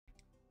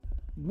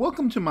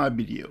Welcome to my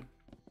video,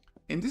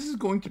 and this is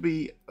going to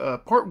be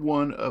part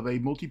one of a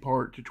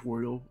multi-part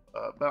tutorial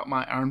about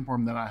my iron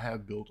farm that I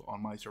have built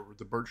on my server,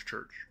 the Birch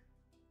Church.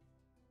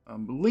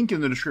 Link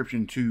in the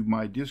description to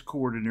my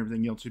Discord and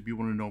everything else if you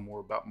want to know more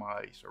about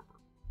my server.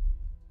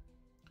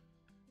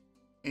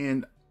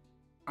 And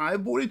I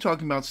avoided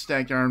talking about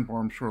stacked iron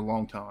farms for a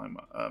long time,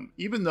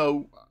 even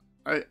though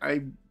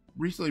I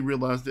recently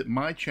realized that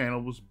my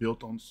channel was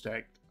built on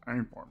stacked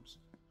iron farms.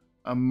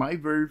 My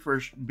very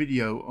first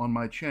video on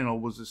my channel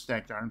was a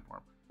stacked iron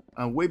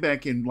farm, way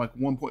back in like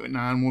 1.9,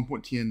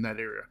 1.10, that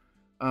area.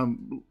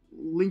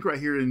 Link right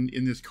here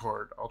in this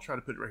card. I'll try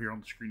to put it right here on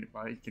the screen if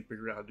I can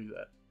figure out how to do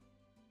that.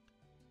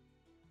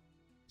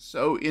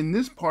 So in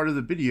this part of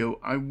the video,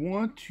 I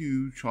want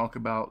to talk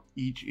about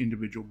each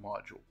individual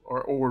module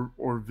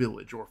or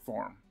village or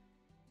farm,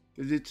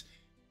 because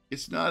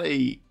it's not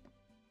a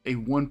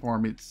one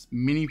farm. It's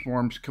many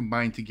farms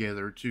combined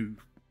together to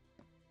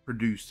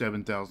produce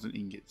 7,000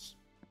 ingots.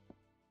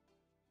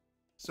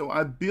 So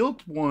I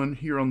built one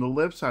here on the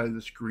left side of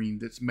the screen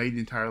that's made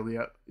entirely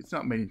out, it's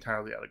not made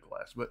entirely out of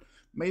glass, but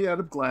made out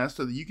of glass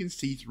so that you can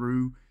see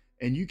through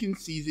and you can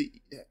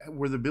see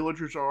where the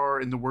villagers are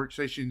and the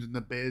workstations and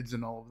the beds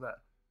and all of that.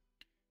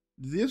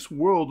 This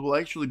world will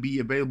actually be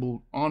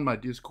available on my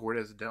Discord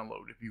as a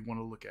download if you want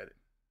to look at it.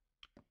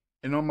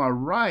 And on my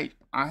right,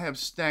 I have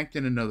stacked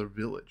in another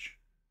village.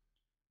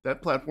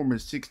 That platform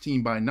is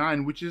 16 by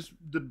 9, which is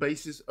the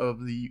basis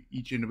of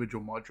each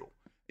individual module.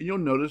 And you'll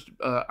notice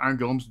iron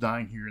golems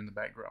dying here in the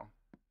background.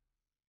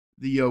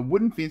 The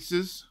wooden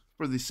fences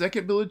for the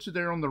second village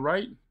there on the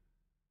right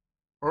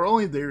are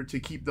only there to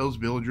keep those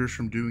villagers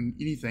from doing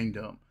anything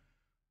dumb.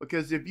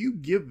 Because if you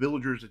give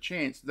villagers a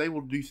chance, they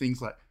will do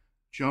things like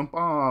jump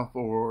off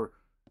or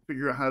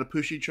figure out how to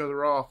push each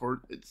other off,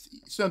 or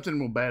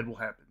something bad will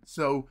happen.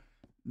 So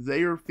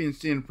they are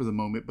fenced in for the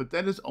moment, but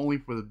that is only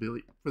for the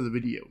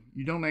video.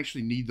 You don't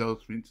actually need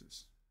those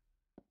fences.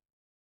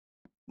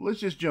 Let's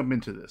just jump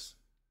into this.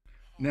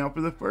 Now for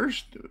the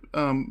first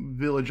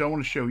village, I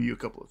want to show you a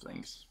couple of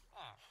things.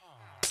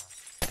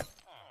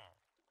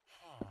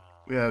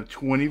 We have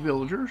 20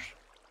 villagers.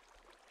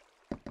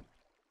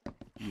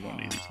 You don't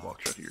need these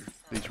blocks right here.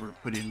 These were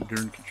put in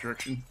during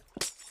construction.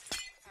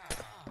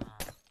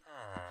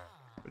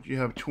 But you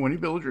have 20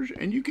 villagers,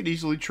 and you could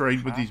easily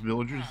trade with these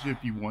villagers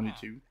if you wanted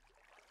to.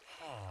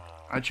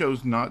 I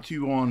chose not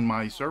to on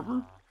my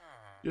server,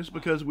 just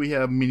because we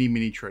have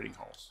many trading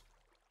halls.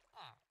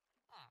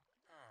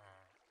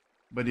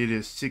 But it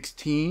is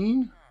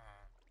 16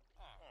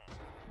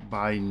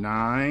 by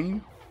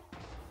 9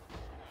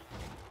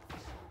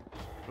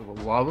 with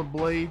a lava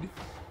blade.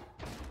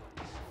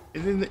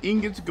 And then the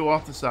ingots go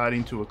off the side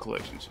into a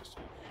collection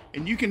system.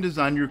 And you can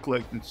design your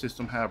collection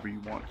system however you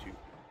want to.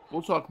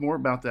 We'll talk more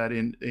about that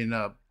in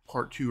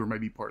part 2 or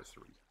maybe part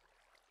 3.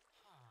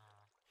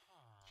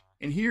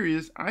 And here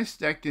is, I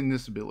stacked in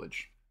this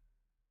village.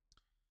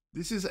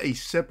 This is a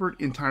separate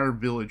entire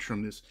village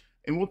from this.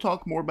 And we'll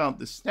talk more about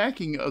the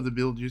stacking of the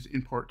villages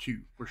in part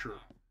 2, for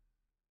sure.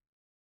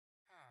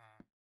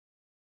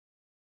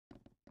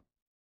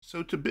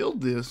 So to build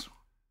this,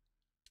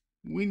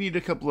 we need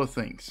a couple of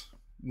things.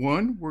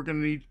 One, we're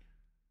going to need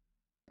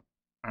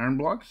iron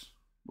blocks.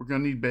 We're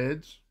going to need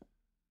beds.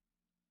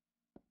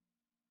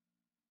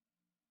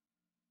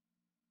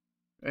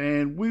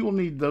 And we will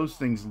need those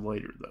things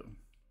later, though.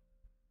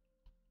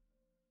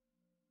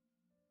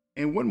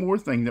 And one more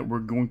thing that we're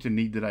going to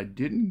need that I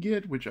didn't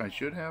get, which I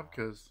should have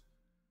because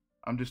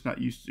I'm just not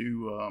used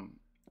to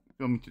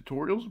filming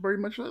tutorials very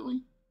much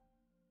lately,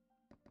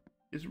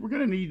 is we're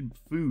going to need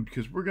food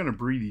because we're going to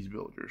breed these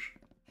villagers.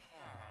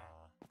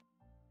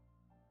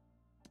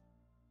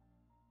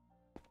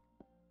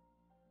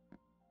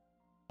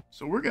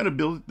 So we're going to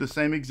build it the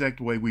same exact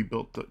way we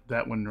built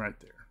that one right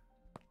there.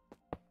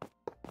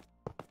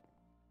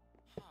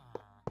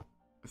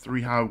 A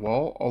 3-high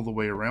wall all the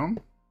way around.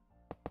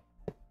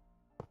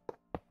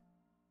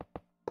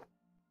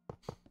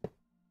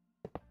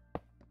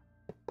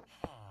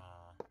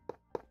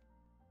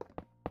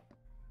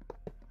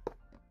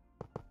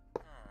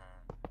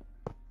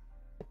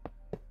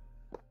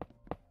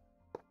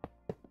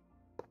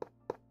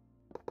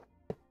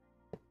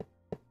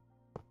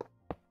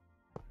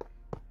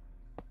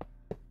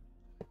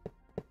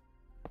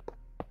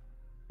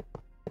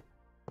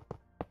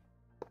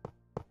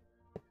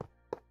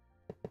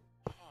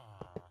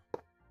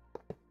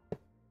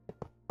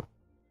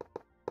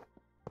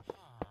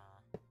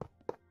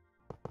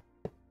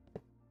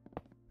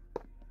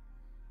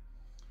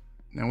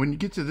 Now when you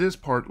get to this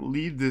part,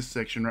 leave this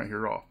section right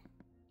here off.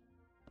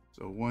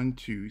 So 1,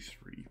 2,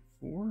 3,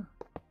 4.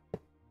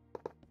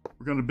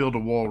 We're going to build a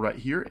wall right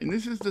here, and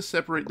this is to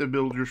separate the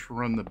villagers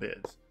from the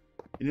beds.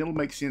 And it'll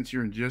make sense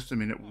here in just a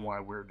minute why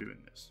we're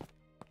doing this.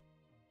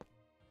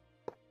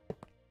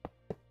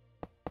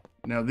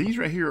 Now these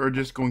right here are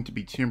just going to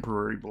be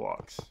temporary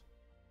blocks.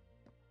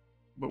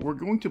 But we're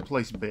going to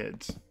place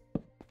beds.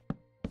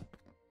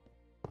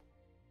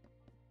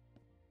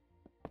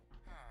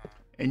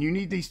 And you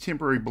need these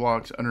temporary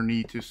blocks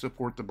underneath to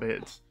support the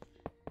beds,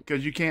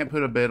 because you can't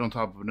put a bed on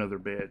top of another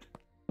bed.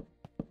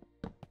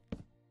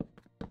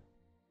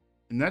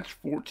 And that's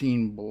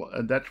 14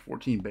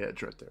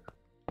 beds right there.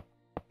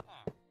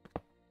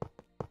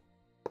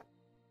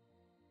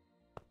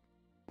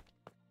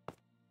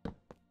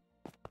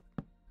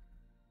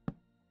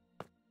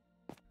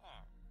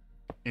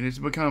 And it's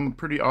become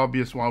pretty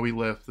obvious why we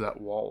left that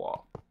wall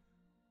off.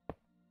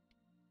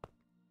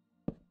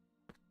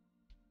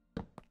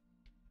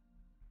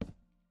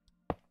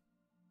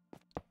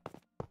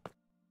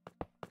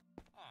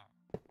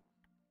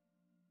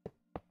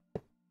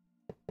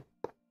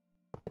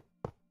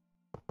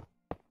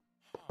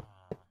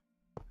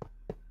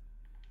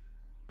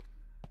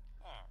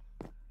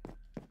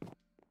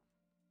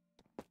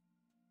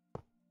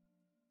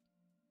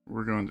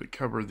 We're going to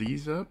cover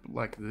these up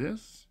like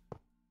this.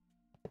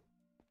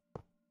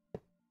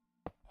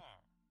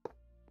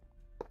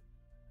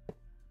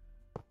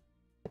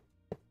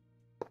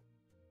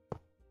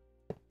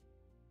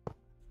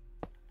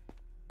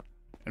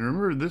 And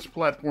remember, this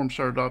platform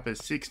started off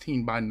as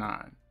 16 by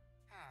 9.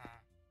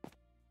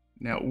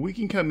 Now we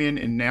can come in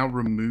and now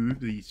remove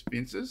these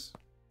fences.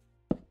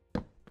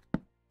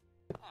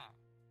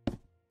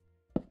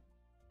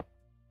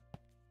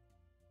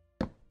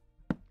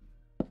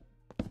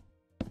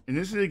 And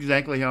this is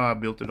exactly how I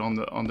built it on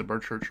the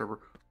Birch Church server.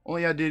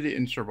 Only I did it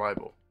in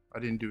survival. I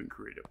didn't do it in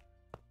creative.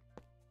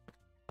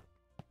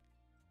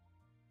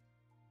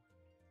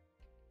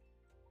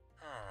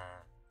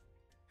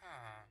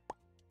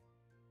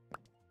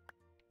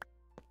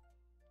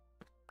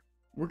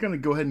 We're going to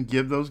go ahead and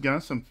give those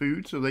guys some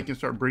food so they can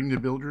start bringing the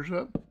villagers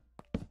up.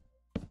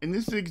 And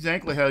this is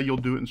exactly how you'll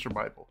do it in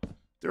survival.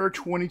 There are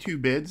 22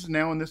 beds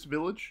now in this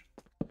village.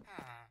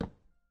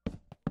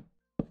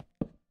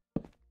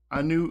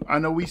 I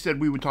know we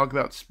said we would talk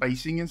about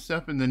spacing and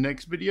stuff in the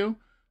next video,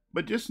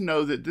 but just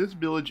know that this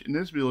village and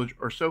this village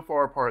are so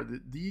far apart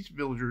that these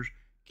villagers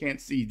can't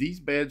see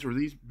these beds or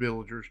these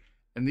villagers,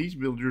 and these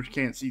villagers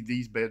can't see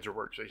these beds or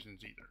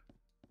workstations either.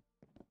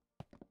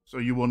 So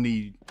you will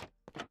need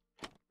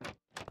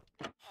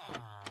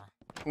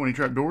 20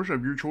 trapdoors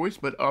of your choice,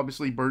 but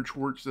obviously birch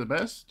works the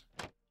best.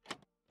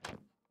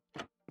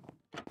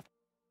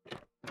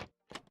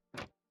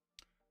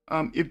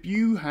 If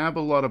you have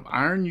a lot of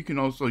iron, you can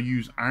also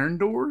use iron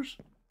doors.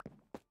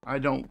 I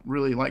don't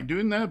really like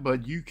doing that,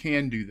 but you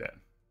can do that.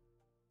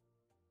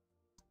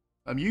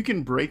 You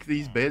can break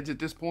these beds at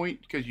this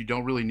point because you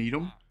don't really need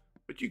them,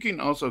 but you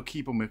can also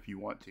keep them if you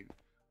want to.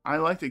 I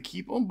like to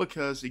keep them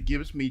because it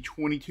gives me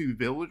 22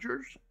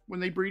 villagers when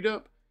they breed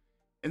up.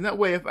 And that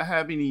way, if I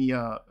have any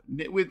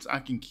nitwits, I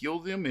can kill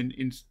them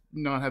and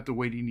not have to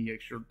wait any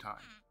extra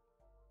time.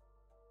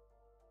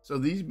 So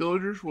these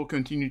villagers will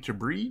continue to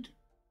breed.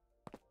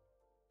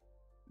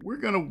 We're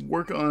going to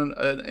work on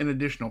an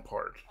additional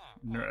part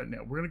right now.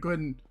 We're going to go ahead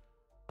and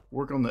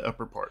work on the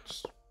upper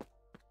parts.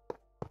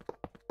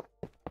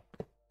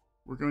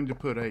 We're going to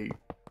put a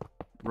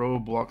row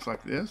of blocks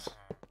like this.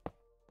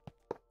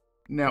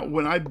 Now,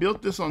 when I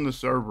built this on the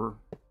server,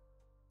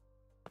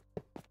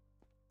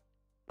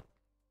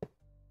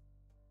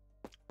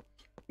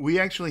 we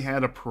actually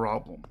had a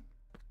problem.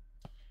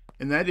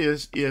 And that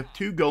is, if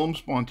two golems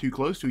spawn too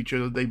close to each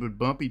other, they would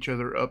bump each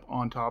other up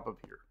on top of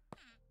here.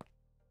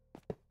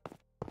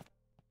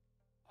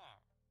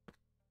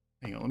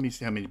 Hang on, let me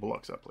see how many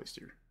blocks I placed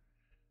here.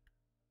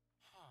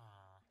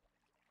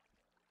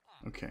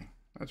 Okay,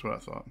 that's what I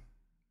thought.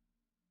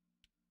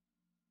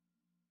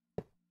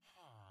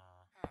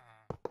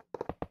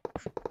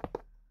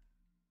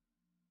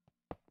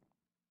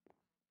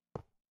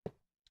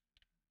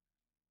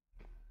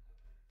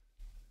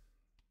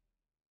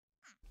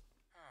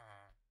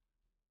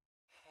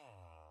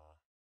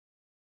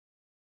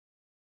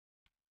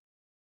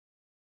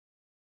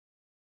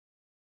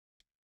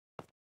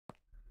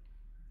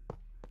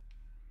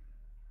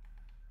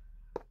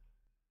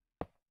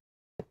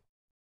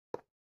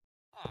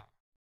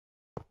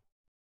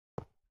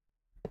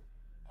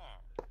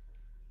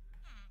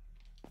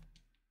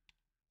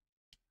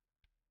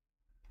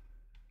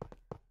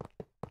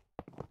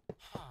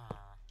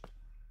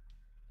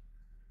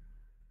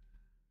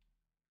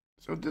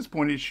 So at this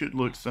point, it should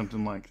look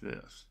something like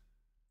this.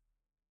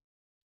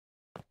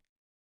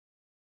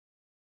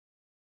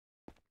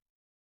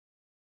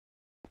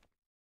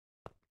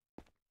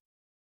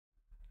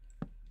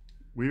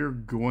 We're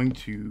going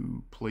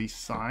to place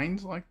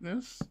signs like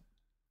this.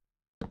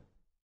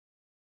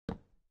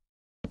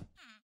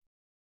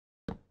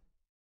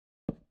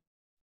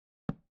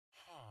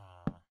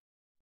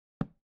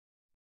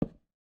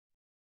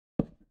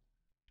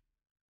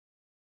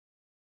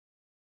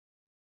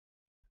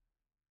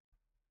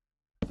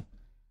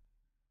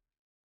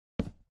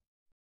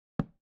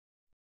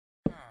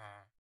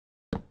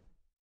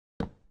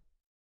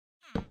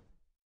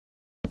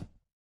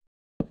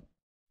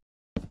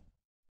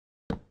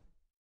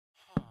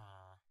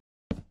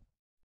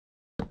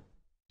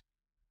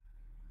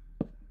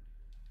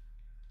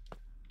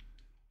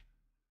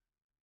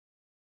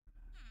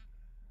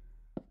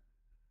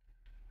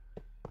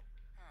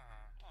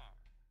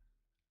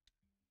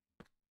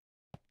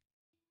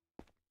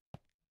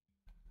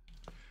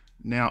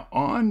 Now,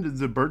 on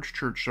the Birch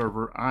Church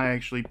server, I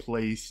actually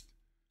placed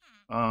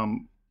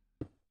iron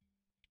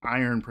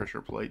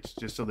pressure plates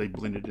just so they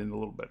blend it in a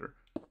little better.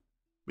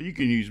 But you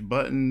can use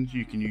buttons,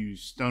 you can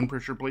use stone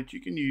pressure plates,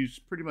 you can use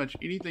pretty much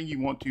anything you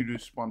want to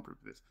spawn proof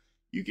this.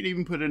 You can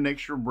even put an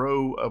extra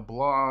row of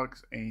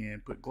blocks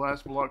and put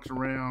glass blocks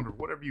around or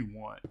whatever you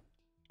want.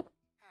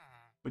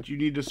 But you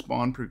need to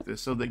spawn proof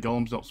this so that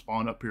golems don't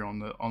spawn up here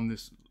on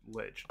this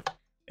ledge.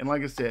 And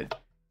like I said,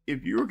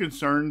 if you were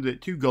concerned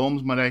that 2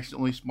 golems might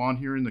accidentally spawn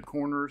here in the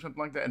corner or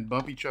something like that and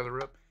bump each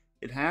other up,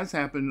 it has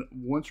happened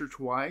once or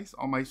twice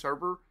on my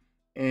server.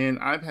 And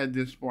I've had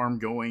this farm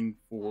going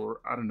for,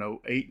 I don't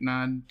know, 8,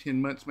 9,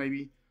 10 months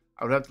maybe.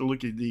 I would have to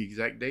look at the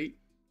exact date.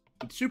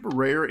 It's super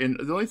rare, and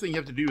the only thing you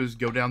have to do is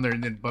go down there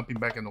and then bump him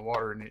back in the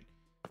water,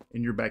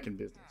 and you're back in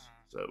business.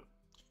 So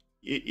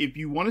if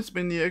you want to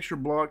spend the extra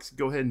blocks,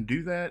 go ahead and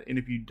do that. And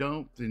if you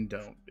don't, then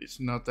don't. It's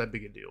not that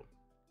big a deal.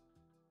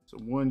 So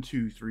 1,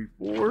 2, 3,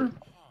 4.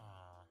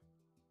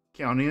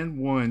 Count in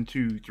 1,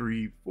 2,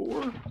 3,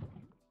 4.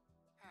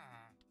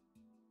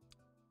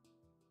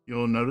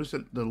 You'll notice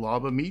that the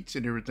lava meets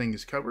and everything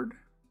is covered.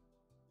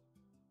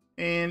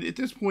 And at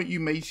this point, you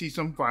may see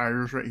some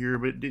fires right here,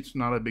 but it's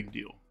not a big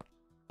deal.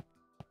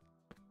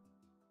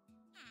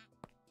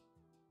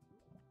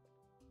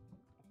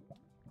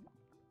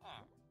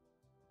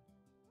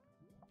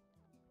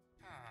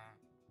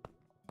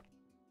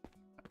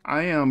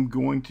 I am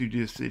going to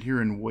just sit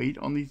here and wait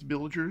on these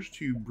villagers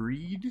to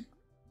breed.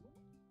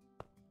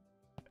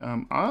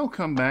 I'll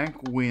come back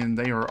when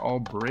they are all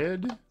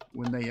bred.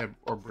 When they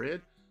are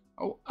bred,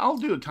 I'll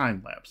do a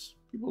time lapse.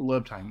 People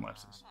love time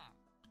lapses.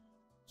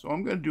 So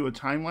I'm going to do a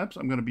time lapse.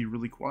 I'm going to be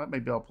really quiet.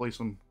 Maybe I'll play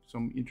some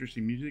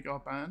interesting music I'll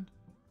find.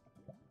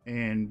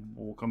 And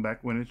we'll come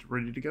back when it's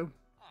ready to go.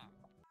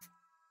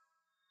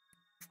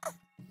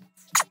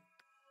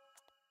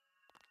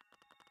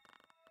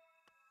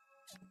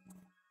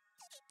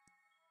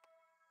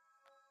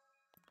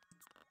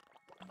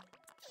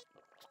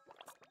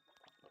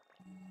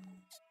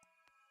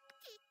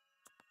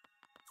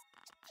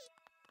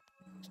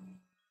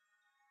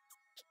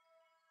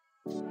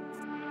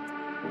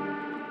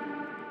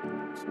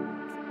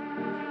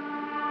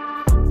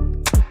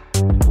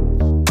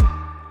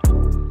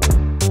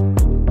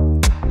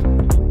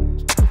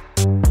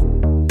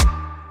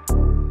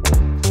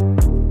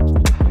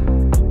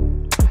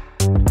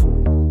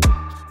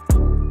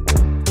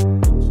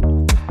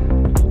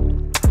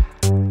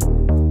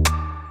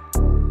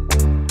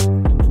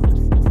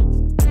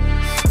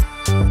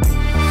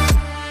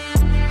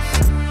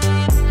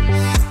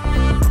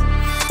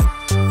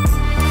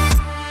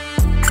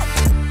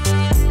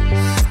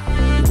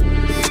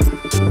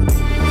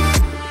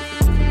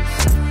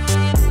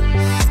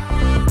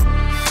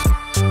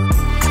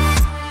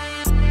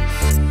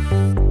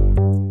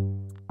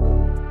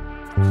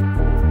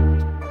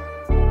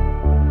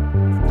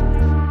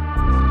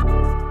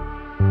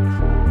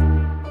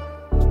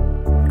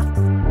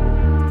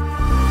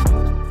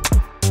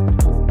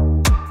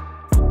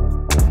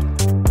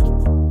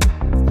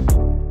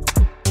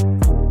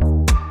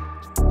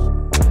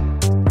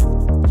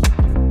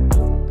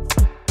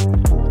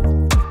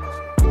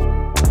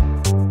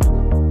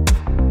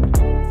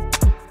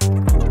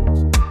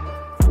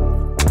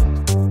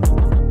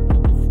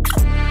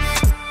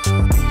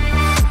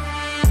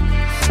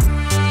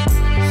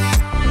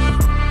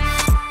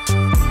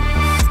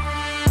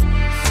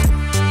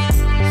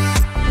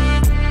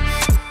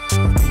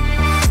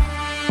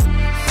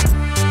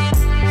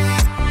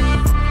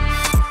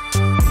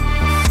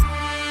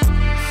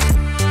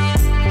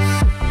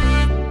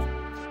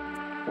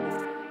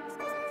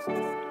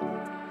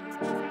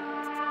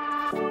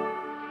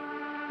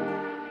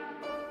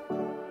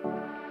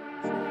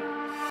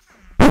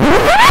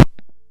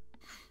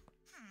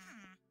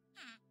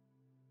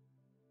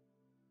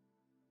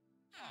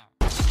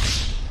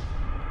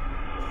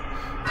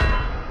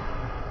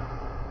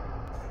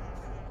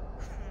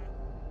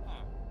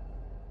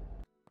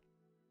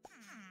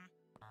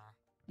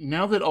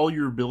 Now that all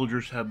your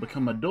villagers have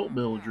become adult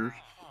villagers,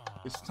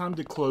 it's time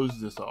to close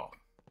this off.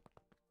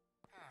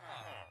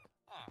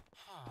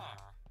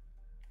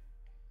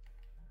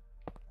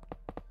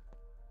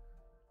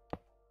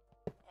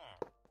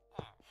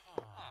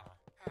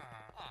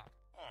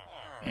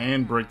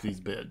 And break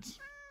these beds.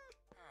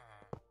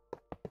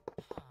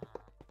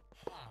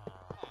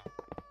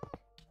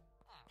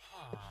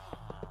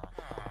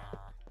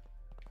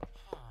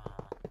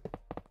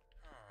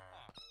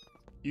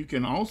 You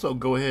can also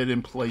go ahead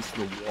and place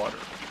the water.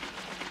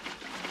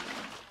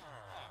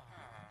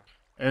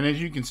 And as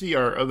you can see,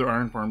 our other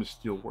iron farm is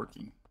still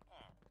working.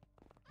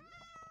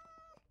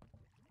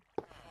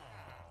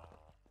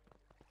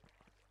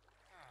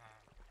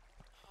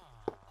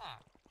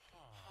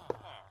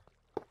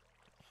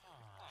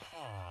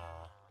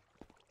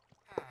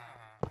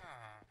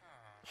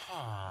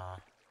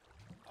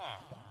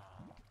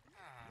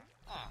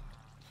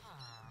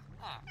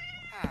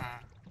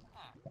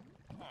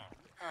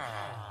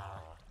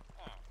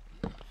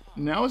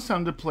 Now it's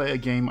time to play a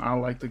game I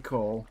like to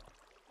call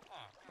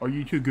Are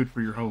You Too Good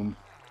For Your Home?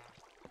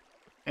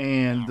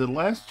 And the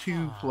last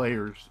 2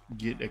 players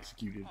get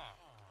executed.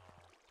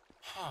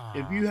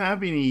 If you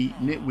have any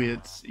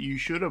nitwits, you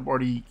should have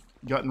already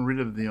gotten rid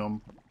of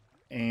them,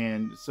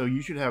 and so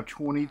you should have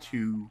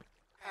 22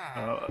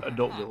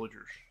 adult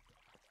villagers.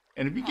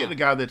 And if you get a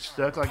guy that's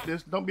stuck like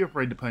this, don't be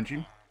afraid to punch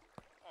him.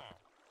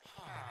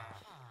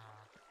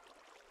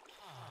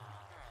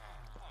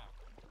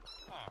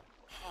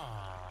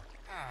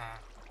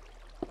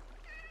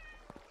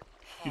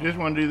 You just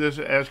want to do this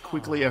as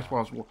quickly as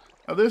possible.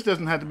 Now, this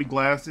doesn't have to be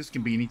glass. This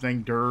can be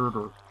anything, dirt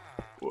or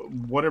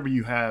whatever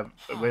you have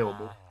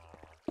available.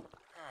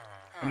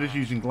 I'm just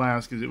using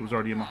glass because it was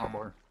already in my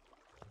hotbar.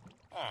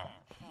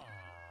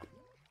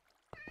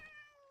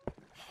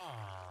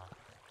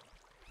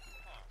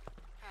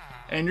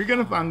 And you're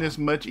going to find this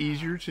much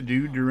easier to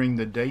do during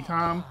the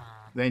daytime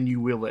than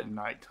you will at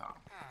nighttime.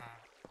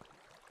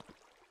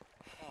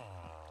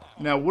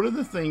 Now, one of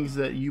the things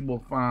that you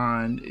will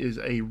find is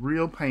a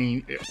real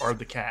pain are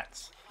the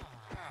cats.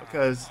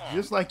 Because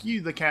just like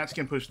you, the cats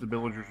can push the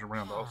villagers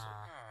around also.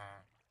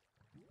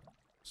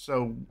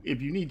 So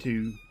if you need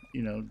to,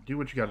 you know, do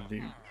what you got to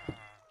do.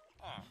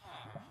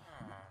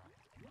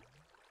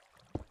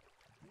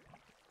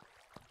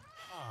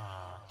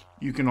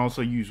 You can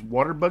also use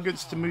water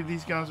buckets to move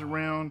these guys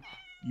around.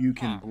 You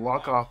can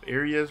block off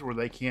areas where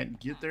they can't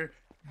get there.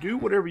 Do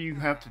whatever you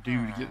have to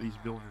do to get these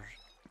villagers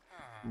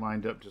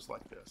lined up just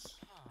like this.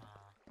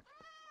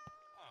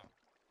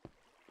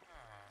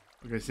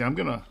 Okay, see, I'm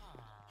gonna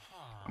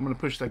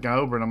push that guy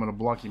over and I'm gonna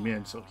block him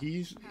in. So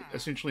he's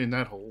essentially in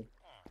that hole.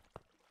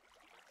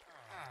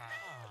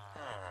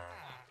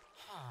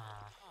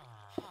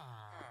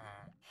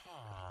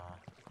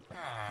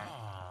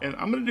 And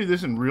I'm going to do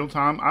this in real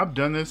time. I've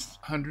done this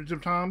hundreds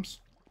of times.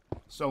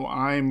 So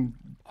I'm,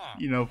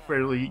 you know,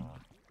 fairly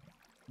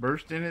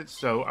versed in it.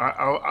 So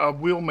I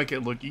will make it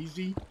look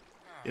easy.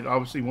 It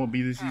obviously won't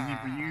be this easy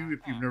for you if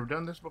you've never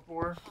done this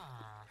before.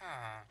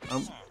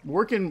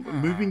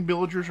 Moving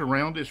villagers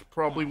around is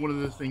probably one of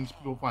the things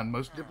people find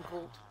most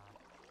difficult.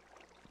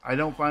 I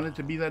don't find it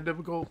to be that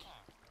difficult.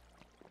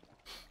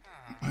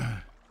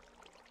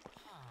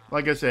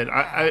 Like I said,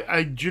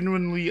 I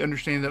genuinely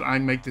understand that I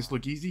make this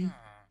look easy.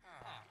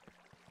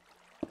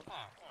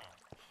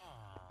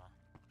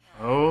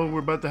 Oh, we're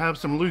about to have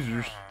some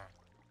losers.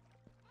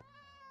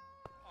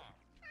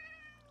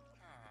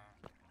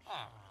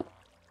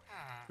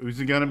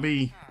 Who's it gonna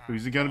be?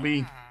 Who's it gonna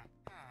be?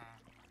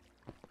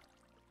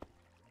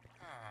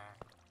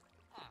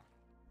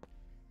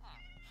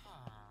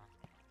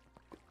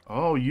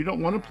 Oh, you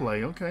don't want to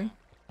play. Okay.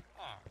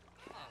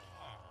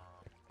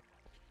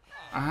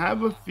 I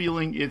have a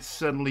feeling it's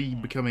suddenly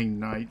becoming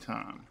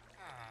nighttime.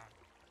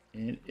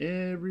 And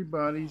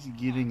everybody's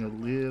getting a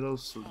little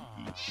sleepy.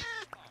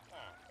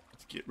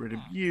 Let's get rid of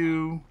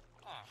you.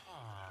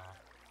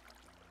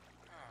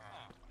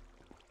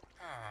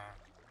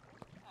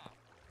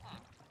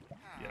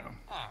 Yeah.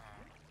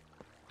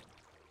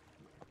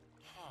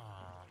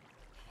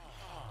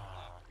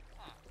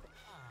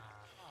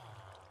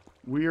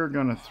 We are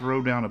going to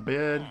throw down a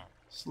bed,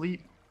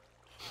 sleep.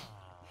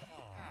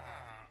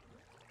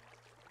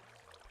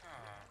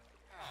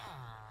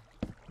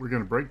 We're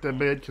going to break that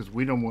bed because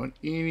we don't want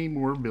any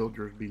more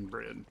villagers being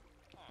bred.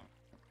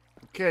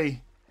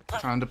 Okay,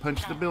 time to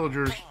punch the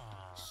villagers.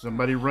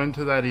 Somebody run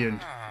to that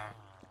end.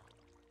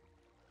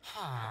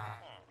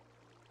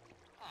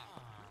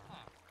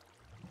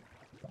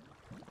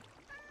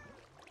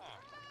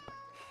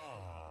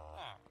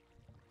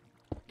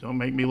 Don't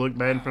make me look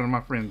bad in front of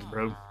my friends,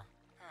 bro.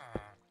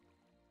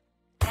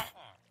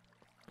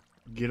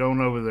 Get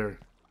on over there.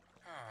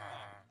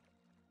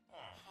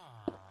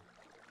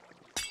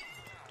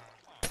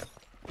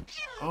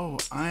 Oh,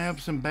 I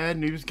have some bad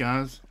news,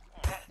 guys.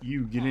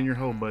 You, get in your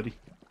hole, buddy.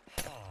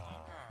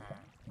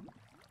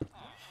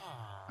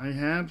 I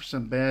have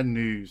some bad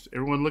news.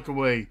 Everyone look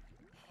away,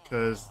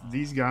 because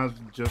these guys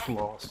just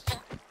lost.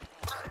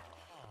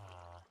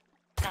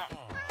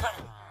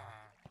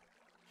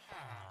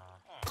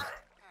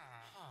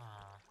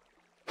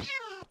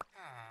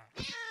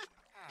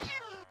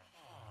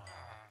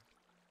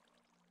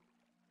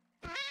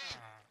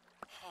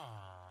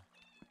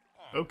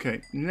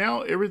 Okay,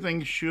 now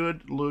everything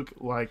should look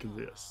like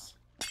this.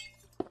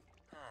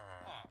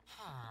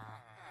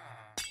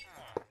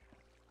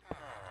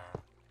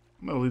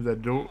 I'm going to leave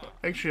that door.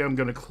 Actually, I'm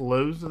going to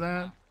close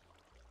that.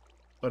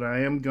 But I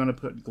am going to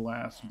put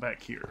glass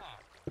back here.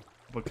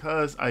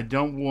 Because I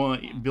don't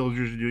want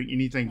villagers doing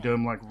anything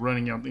dumb like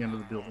running out the end of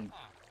the building.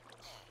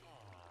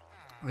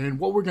 And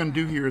what we're going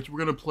to do here is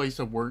we're going to place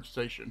a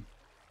workstation.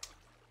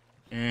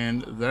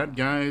 And that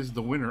guy is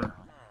the winner.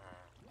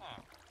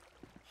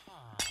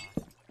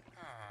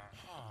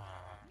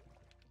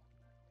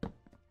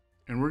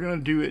 And we're going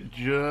to do it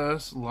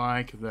just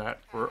like that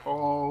for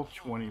all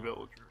 20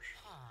 villagers.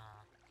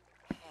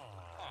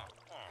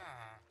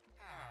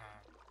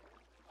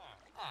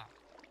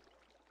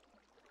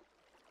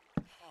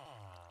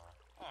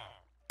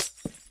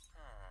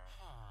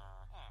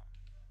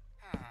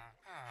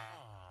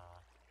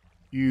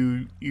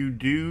 You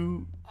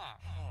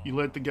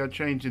let the guy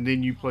change and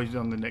then you place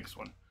on the next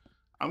one.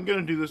 I'm going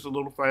to do this a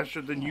little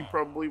faster than you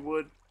probably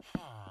would.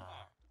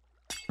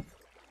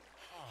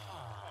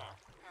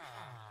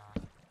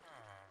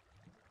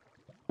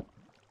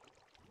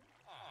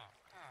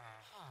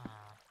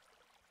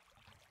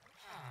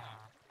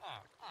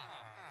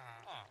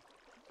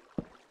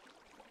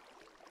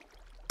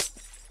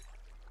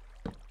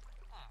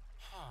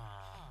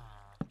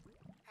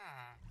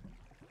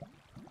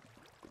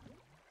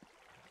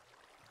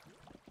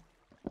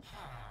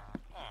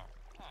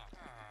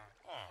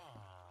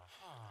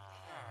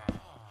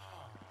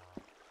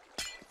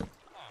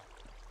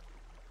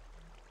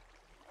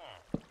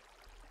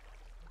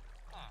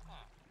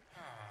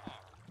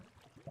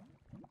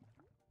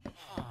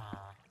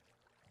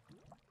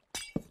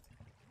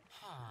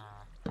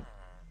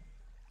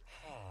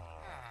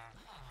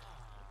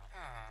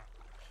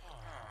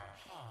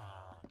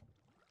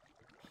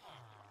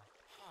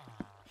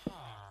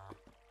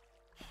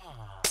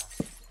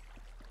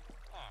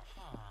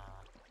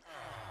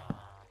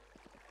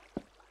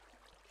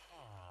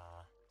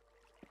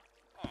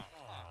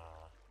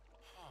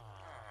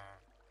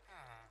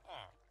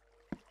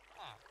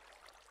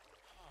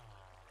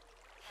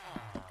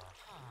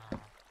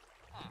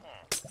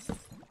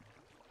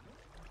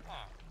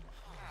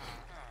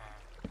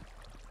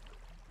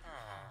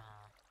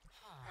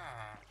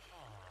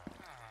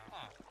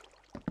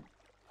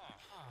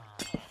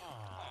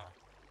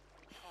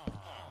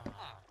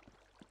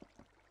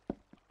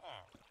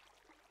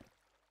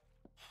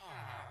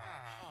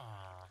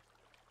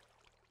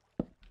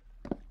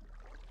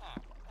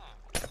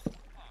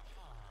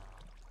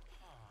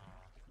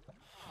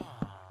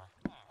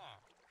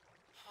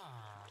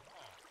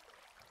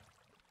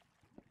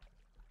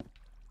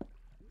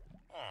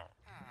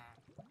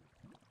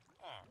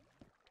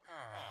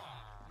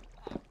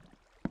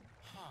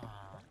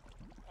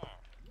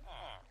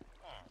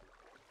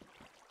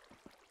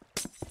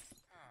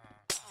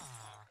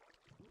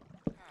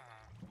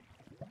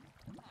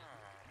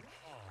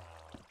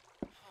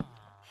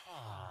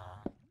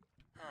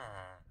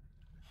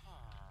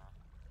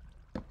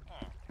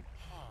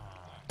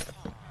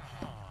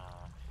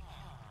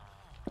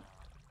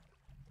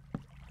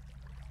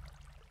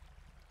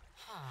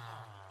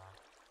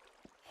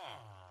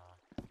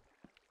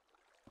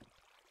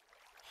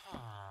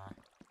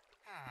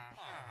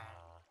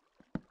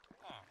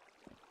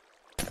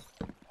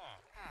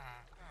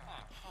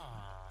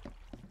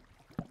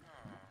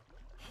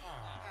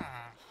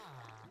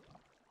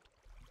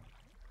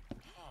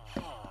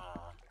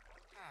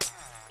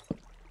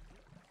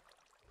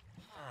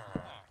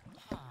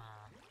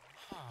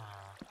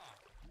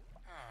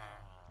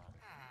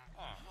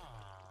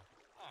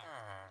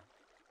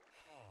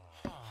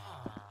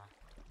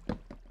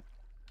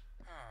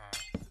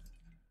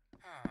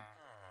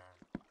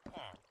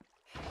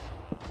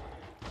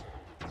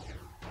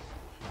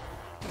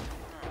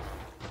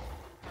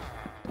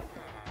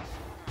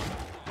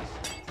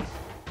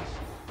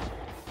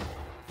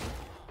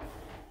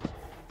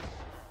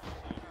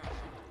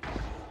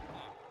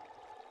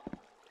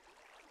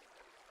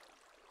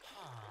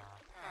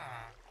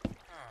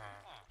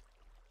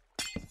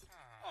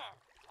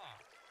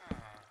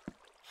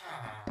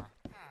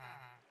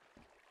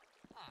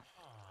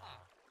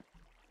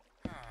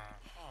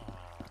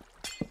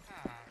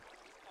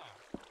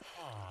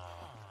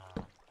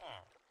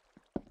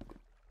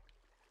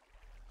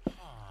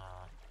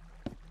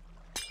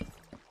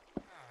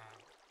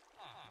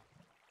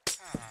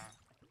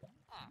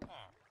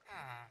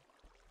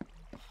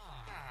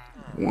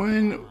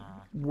 One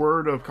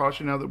word of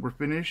caution now that we're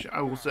finished,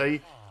 I will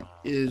say,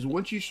 is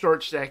once you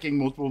start stacking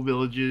multiple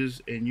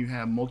villages and you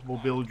have multiple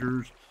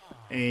villagers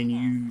and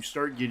you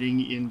start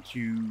getting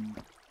into,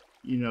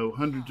 you know,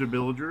 hundreds of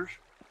villagers,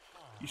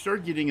 you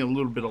start getting a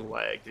little bit of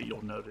lag that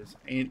you'll notice.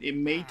 And it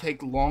may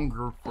take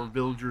longer for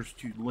villagers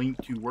to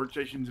link to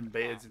workstations and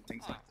beds and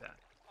things like that.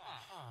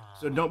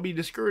 So don't be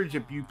discouraged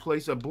if you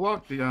place a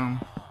block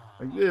down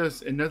like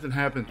this and nothing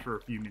happens for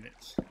a few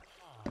minutes.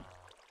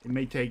 It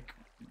may take,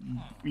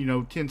 you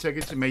know, 10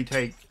 seconds. It may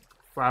take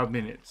 5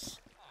 minutes.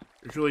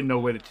 There's really no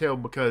way to tell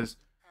because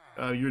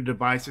your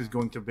device is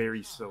going to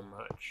vary so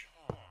much.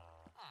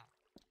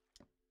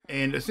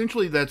 And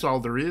essentially that's all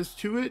there is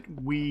to it.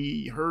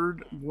 We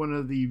heard one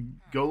of the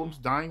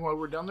golems dying while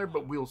we're down there,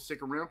 but we'll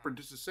stick around for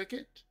just a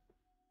second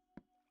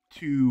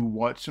to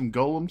watch some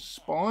golems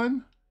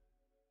spawn.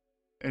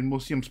 And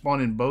we'll see them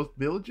spawn in both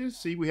villages.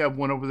 See, we have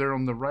one over there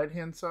on the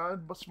right-hand side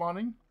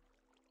spawning.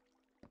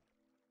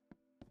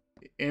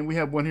 And we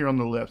have one here on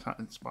the left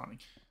hand spawning.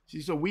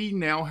 See, so we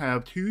now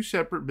have 2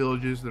 separate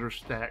villages that are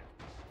stacked.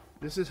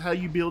 This is how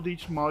you build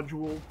each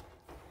module.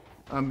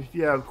 If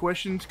you have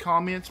questions,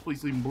 comments,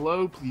 please leave them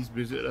below. Please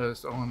visit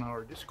us on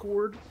our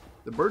Discord,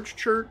 the Birch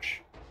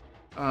Church.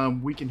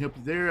 We can help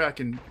you there.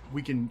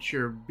 We can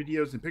share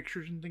videos and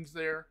pictures and things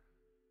there.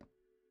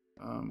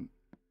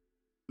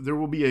 There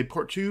will be a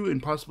part 2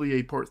 and possibly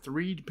a part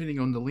 3, depending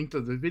on the length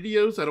of the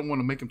videos. I don't want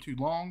to make them too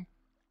long.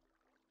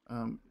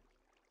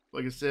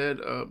 Like I said,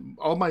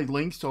 all my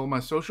links to all my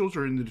socials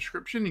are in the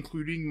description,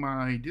 including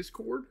my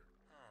Discord.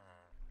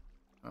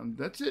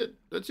 That's it.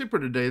 That's it for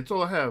today. That's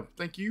all I have.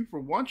 Thank you for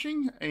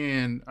watching,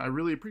 and I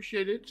really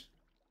appreciate it.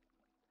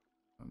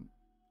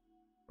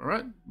 All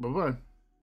right. Bye-bye.